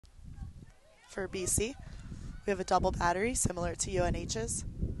for BC. We have a double battery similar to UNH's.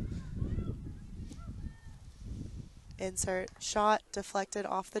 Insert shot, deflected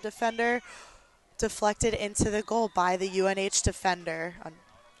off the defender, deflected into the goal by the UNH defender,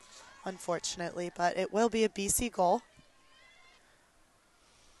 unfortunately, but it will be a BC goal.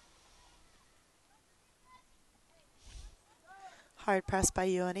 Hard press by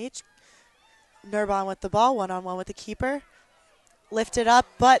UNH. Nurbon with the ball, one-on-one with the keeper. Lifted up,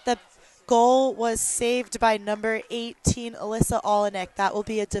 but the goal was saved by number 18, Alyssa Olenek. That will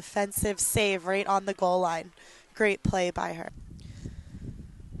be a defensive save right on the goal line. Great play by her.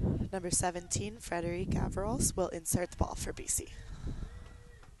 Number 17, Frederique Gavrols, will insert the ball for BC.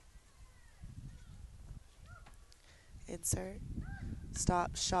 Insert,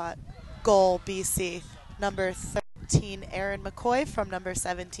 stop, shot, goal, BC. Number 13, Erin McCoy from number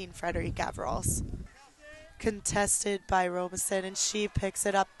 17, Frederique Gavrols. Contested by Robeson, and she picks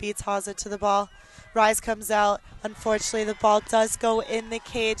it up, beats Haza to the ball. Rise comes out. Unfortunately, the ball does go in the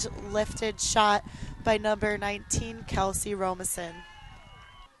cage. Lifted shot by number 19, Kelsey Robeson.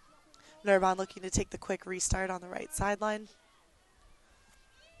 Nurbon looking to take the quick restart on the right sideline.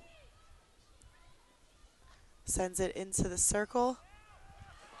 Sends it into the circle.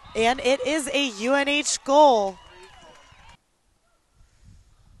 And it is a UNH goal.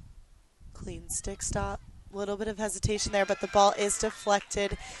 Clean stick stop. A little bit of hesitation there, but the ball is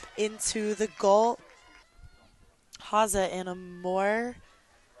deflected into the goal. Haza in a more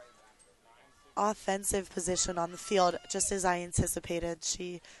offensive position on the field, just as I anticipated.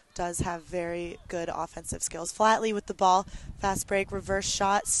 She does have very good offensive skills. Flatley with the ball. Fast break, reverse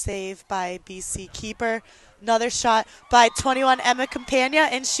shot, save by BC keeper. Another shot by 21 Emma Campagna,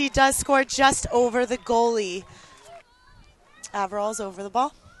 and she does score just over the goalie. Averil's over the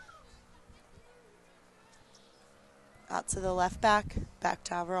ball. Out to the left back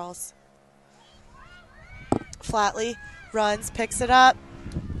to Averil's. Flatley runs, picks it up.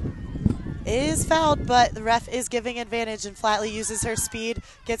 It is fouled, but the ref is giving advantage, and Flatley uses her speed,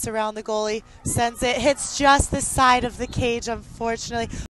 gets around the goalie, sends it, hits just the side of the cage, unfortunately.